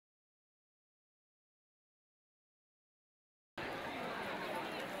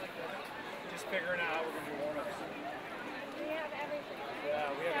figuring out how we're going to do warm-ups. We have everything.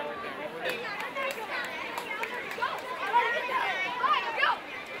 Yeah, we have everything.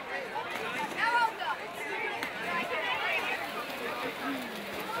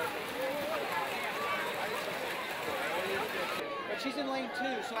 But she's in lane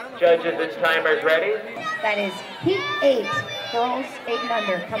 2, so I don't know. Judges and timers ready? That is Heat 8, girls 8 and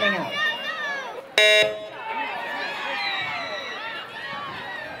under coming up.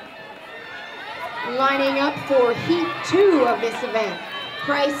 Lining up for Heat 2 of this event,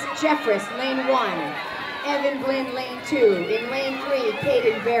 Bryce Jeffress, lane 1. Evan Blinn, lane 2. In lane 3,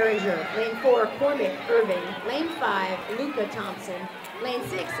 Caden Behringer. Lane 4, Cormac Irving. Lane 5, Luca Thompson. Lane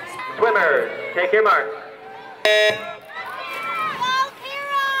 6. Swimmers, take your mark.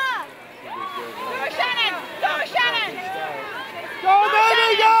 Go,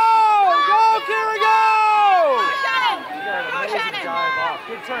 baby, go! Go, Kira, go! Go, Shannon! Go, Shannon!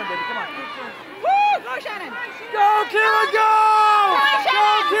 Good turn, baby. Come on. Good turn. Woo! Go, Shannon! Go, Kira, go! Go,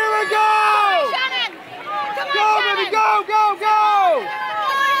 Kira, go! Go, Shannon! Come on, Go, Shannon! baby, go, go, go! Go,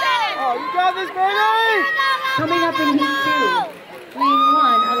 Shannon! Oh, you got this, baby! Coming up in Heat 2, lane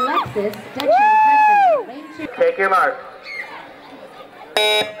 1, Alexis Detchen-Preston. Lane 2. Take your mark.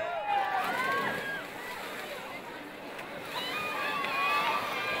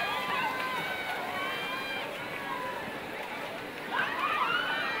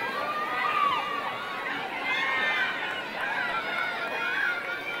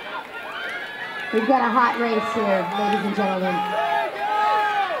 We've got a hot race here, ladies and gentlemen.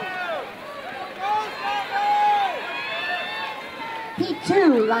 Heat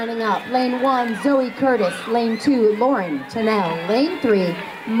 2 lining up. Lane 1, Zoe Curtis. Lane 2, Lauren Tennell. Lane 3,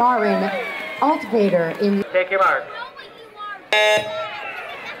 Marin Altvader. In Take your mark.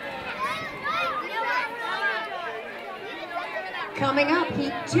 coming up,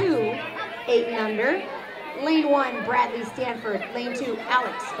 Heat 2, 8 and under. Lane 1, Bradley Stanford. Lane 2,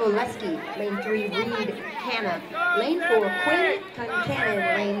 Alex Oleski. Lane 3, Reed Hanna. Lane 4, Quinn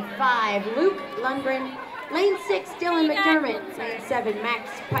Concannon. Lane 5, Luke Lundgren. Lane 6, Dylan McDermott. Lane 7, Max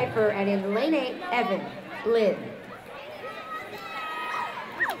Piper. And in lane 8, Evan Blinn.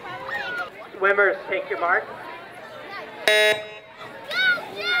 Swimmers, take your mark.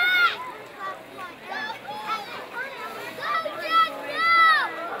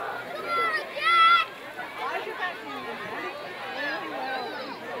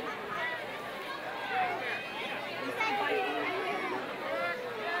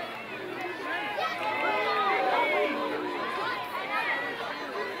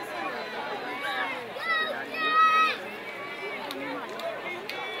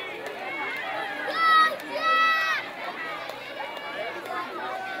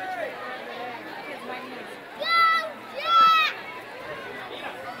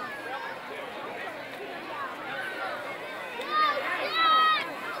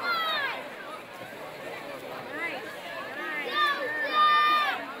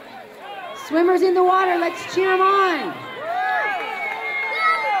 Swimmers in the water, let's cheer them on.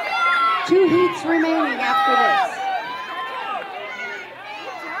 2 heats remaining after this.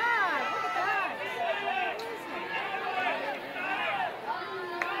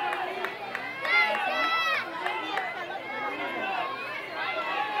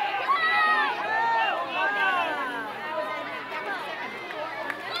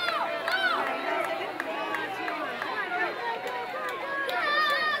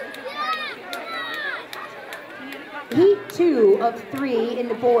 Heat 2 of 3 in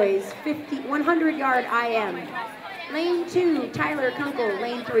the boys, 100-yard IM. Lane 2, Tyler Kunkel.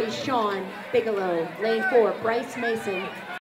 Lane 3, Sean Bigelow. Lane 4, Bryce Mason.